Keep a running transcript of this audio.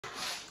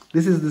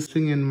This is the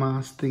singing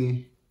mask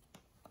thingy.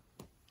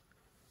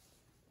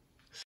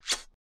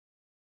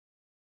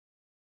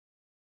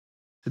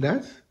 So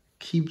that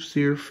keeps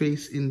your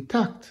face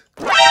intact.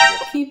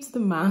 Keeps the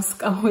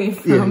mask away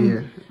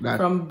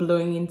from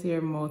blowing into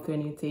your mouth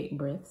when you take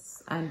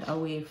breaths, and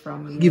away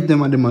from Give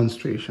them a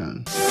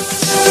demonstration.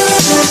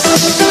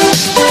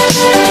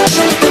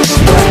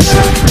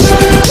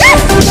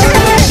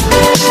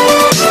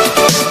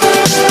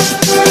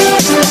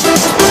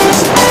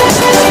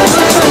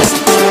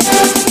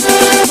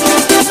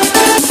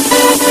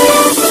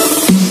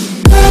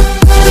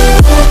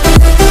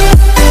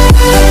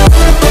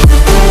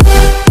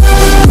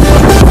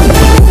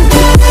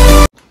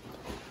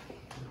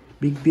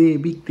 Big day,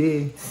 big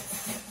day.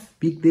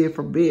 Big day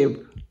for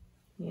babe.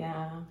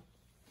 Yeah.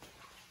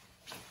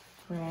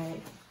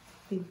 Right.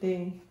 Big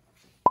day.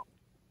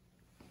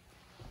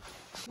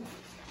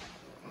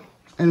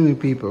 Anyway,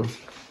 people,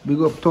 big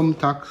up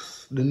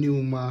Thumbtacks, the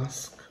new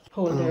mask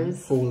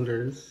Holders.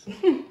 Holders.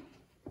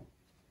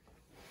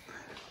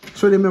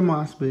 Show them your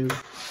mask, babe.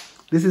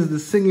 This is the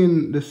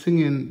singing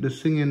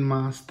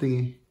mask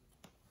thingy.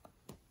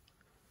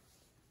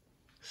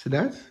 See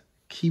that?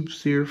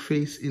 Keeps your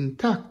face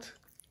intact.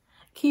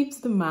 Keeps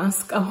the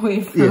mask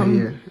away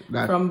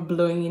from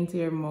blowing into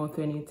your mouth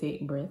when you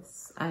take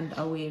breaths, and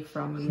away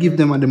from Give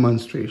them a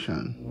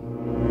demonstration.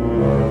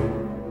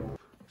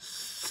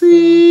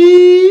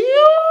 See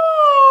you.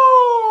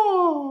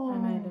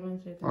 Am I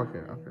demonstrating? Okay,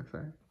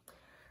 sorry.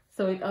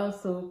 So it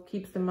also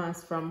keeps the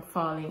mask from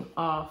falling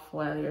off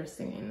while you're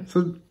singing.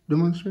 So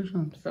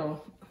demonstration.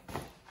 So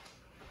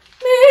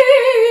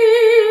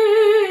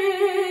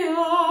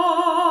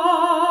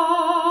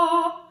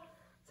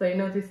So you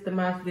notice the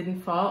mask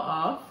didn't fall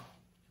off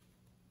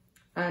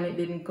and it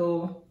didn't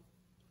go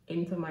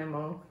into my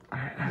mouth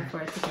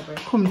before I took a breath.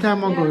 Come, time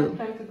to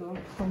go.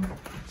 Come.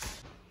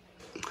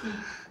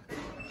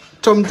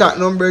 Thumbtack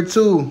number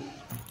 2.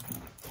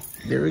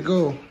 There we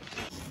go.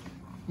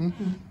 Only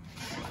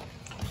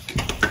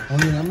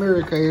in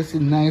America you see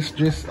nice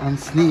dress and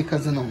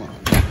sneakers in a man.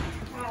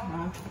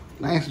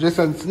 Nice dress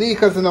and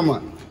sneakers in a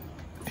man.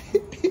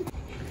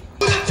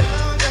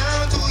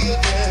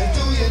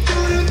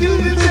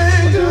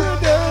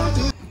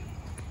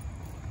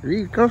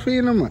 Read coffee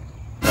in a man.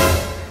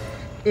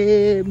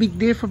 Hey, big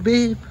day for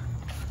babe.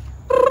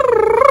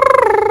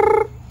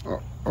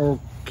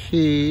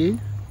 Okay.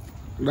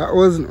 That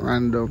wasn't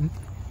random.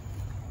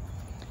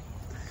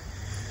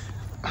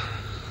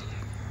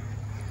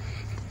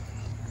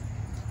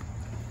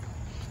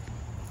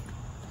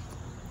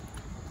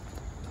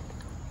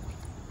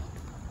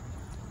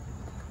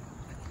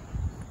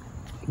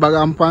 Bag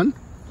and pan?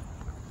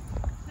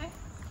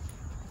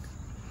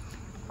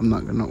 I'm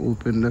not gonna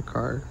open the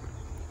car.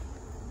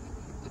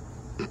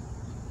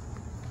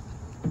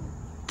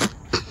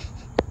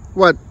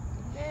 What?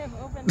 Babe,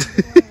 open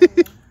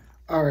the door.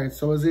 Alright,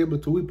 so I was able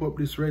to whip up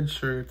this red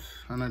shirt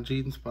and a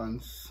jeans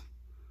pants.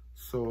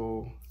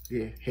 So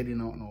yeah,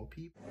 heading out now,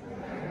 people.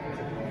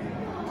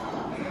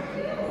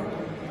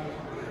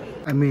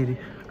 I made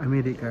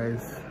it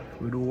guys,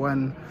 with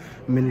 1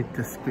 minute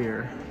to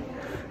spare.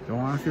 You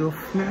want to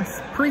see a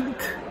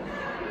sprint?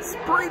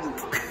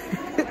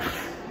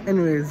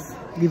 Anyways,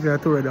 give you a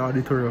tour of the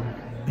auditorium.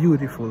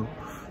 Beautiful,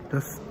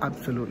 just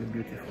absolutely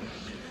beautiful.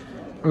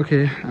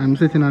 Okay, I'm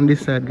sitting on this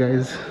side,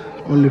 guys.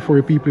 Only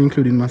 4 people,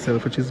 including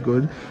myself, which is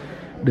good.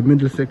 The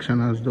middle section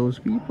has those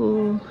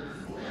people. I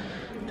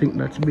think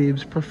that's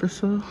babe's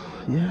professor.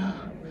 Yeah.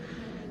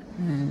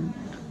 And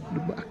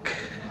the back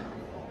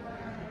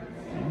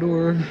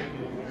door,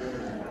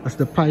 that's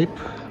the pipe.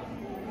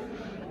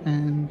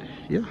 And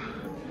yeah,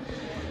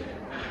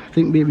 I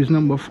think babe is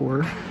number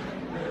 4.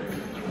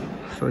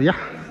 So yeah,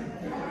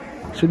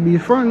 should be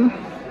fun.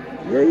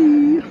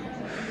 Yay!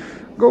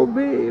 Go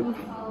babe!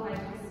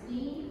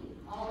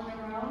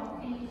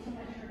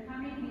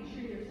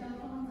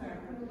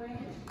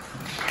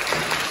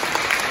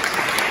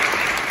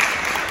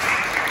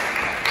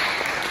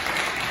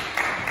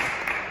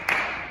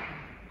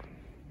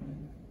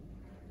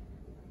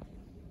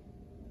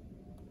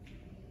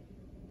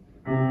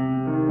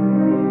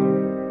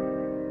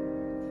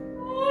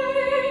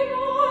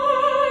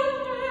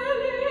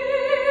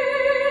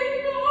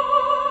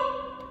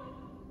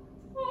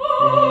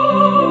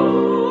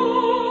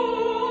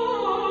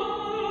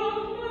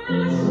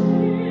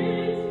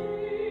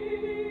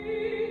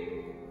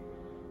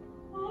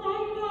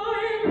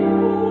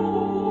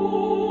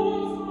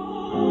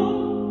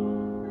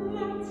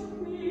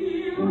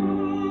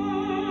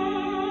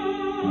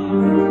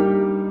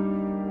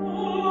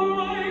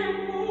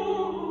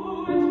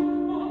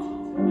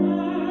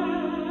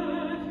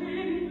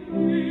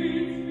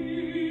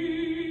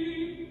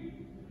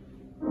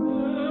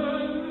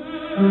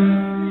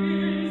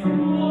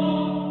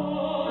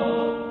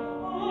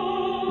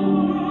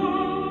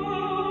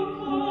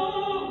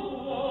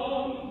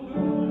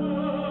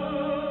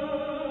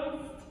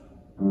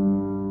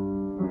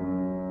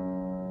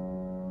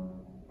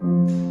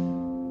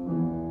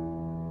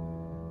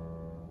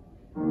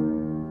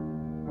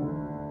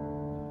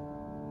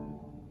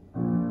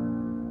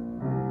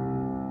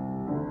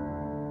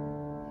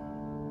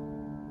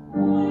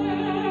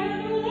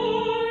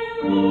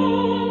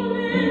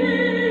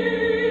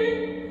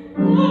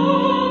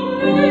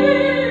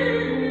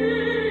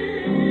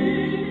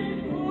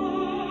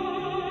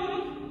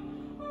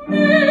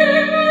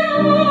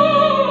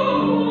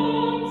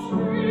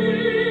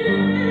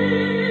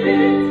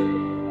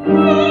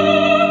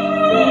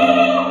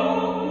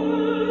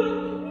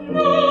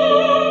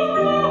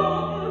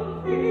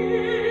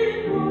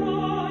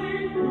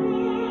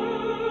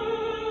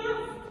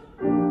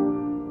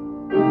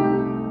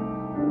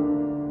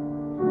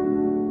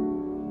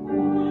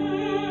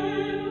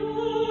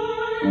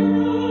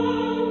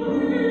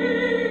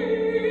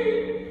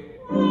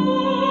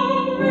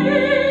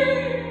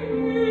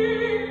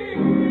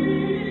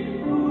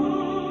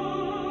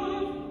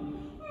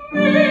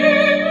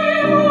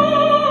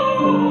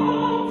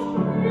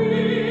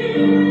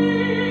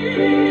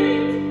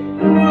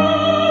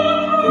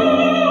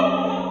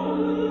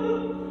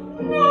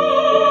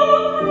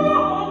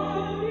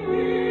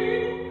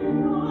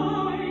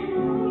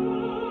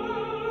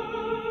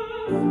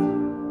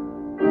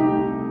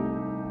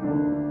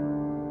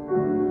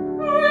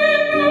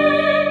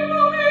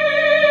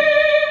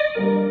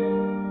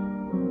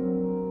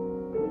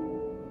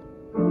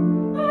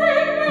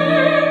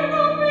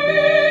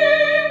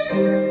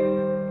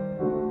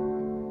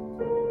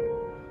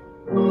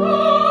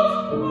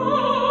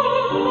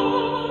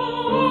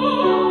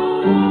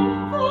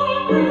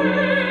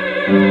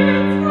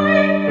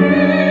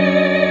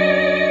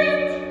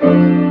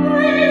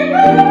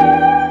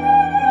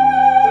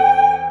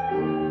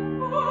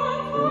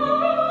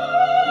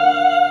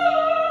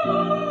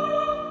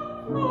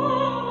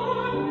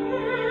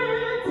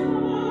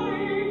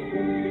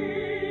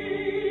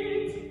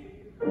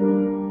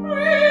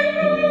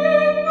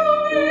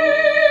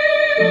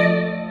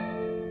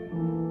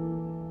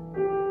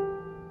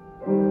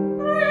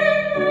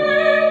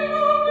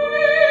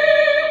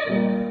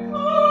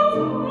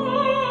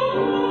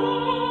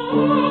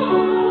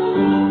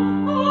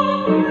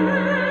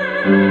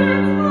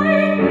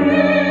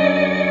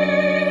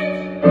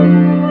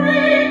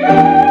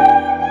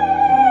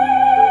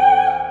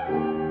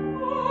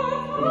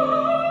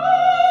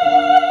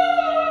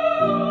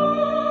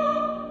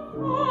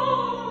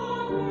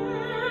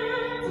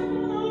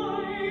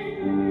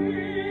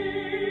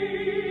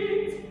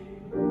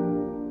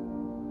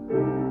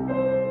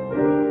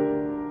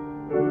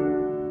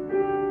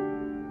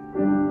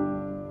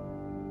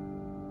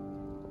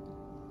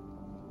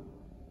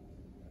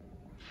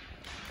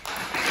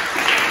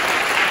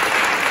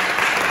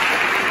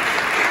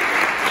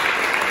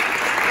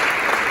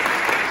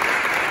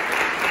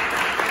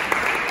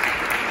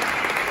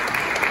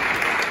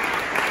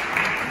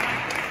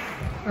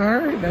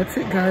 That's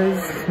it,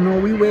 guys. Now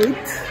we wait.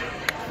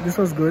 This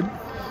was good.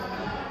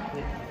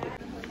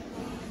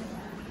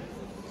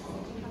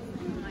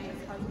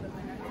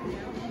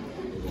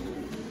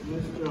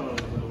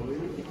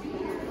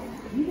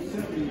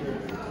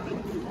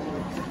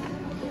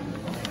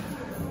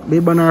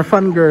 Babe on our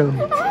fun girl.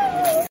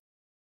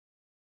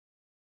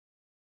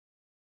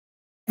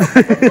 I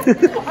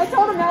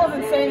told him that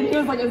was insane. He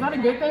was like, is that a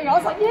good thing? I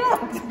was like, yeah.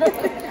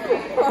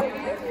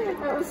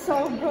 That was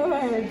so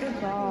good. Good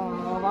job.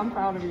 I'm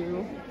proud of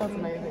you. That's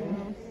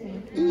amazing.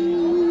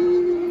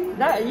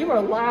 That you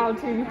were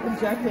loud too. You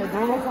projected.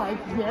 I was like,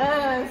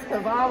 yes,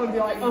 because I would be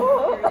like,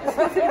 oh.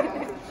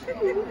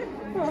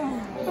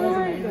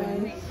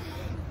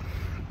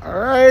 All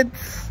right,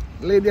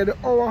 lady of the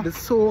hour, the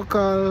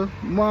so-called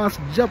mass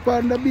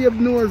Japan, the babe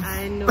knows.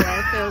 I know,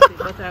 I felt it,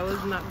 but I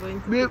was not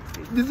going to. Babe,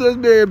 this was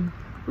babe.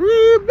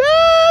 Babe,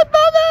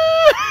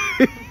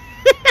 baby.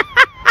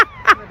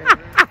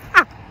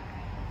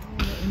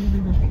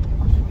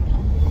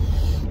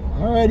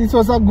 All right, this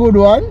was a good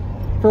one.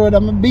 Proud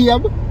of my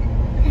babe.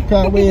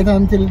 Can't wait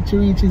until she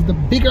reaches the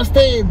bigger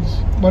stage.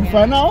 But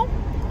for now,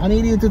 I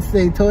need you to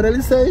stay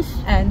totally safe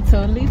and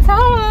totally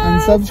tough.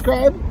 And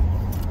subscribe.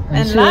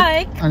 And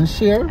like. And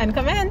share. And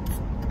comment.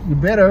 You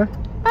better.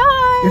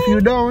 Bye. If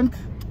you don't.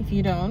 If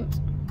you don't.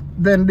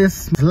 Then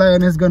this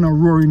lion is gonna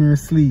roar in your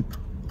sleep.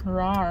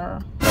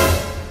 Roar.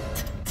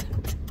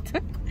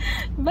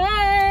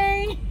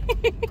 Bye.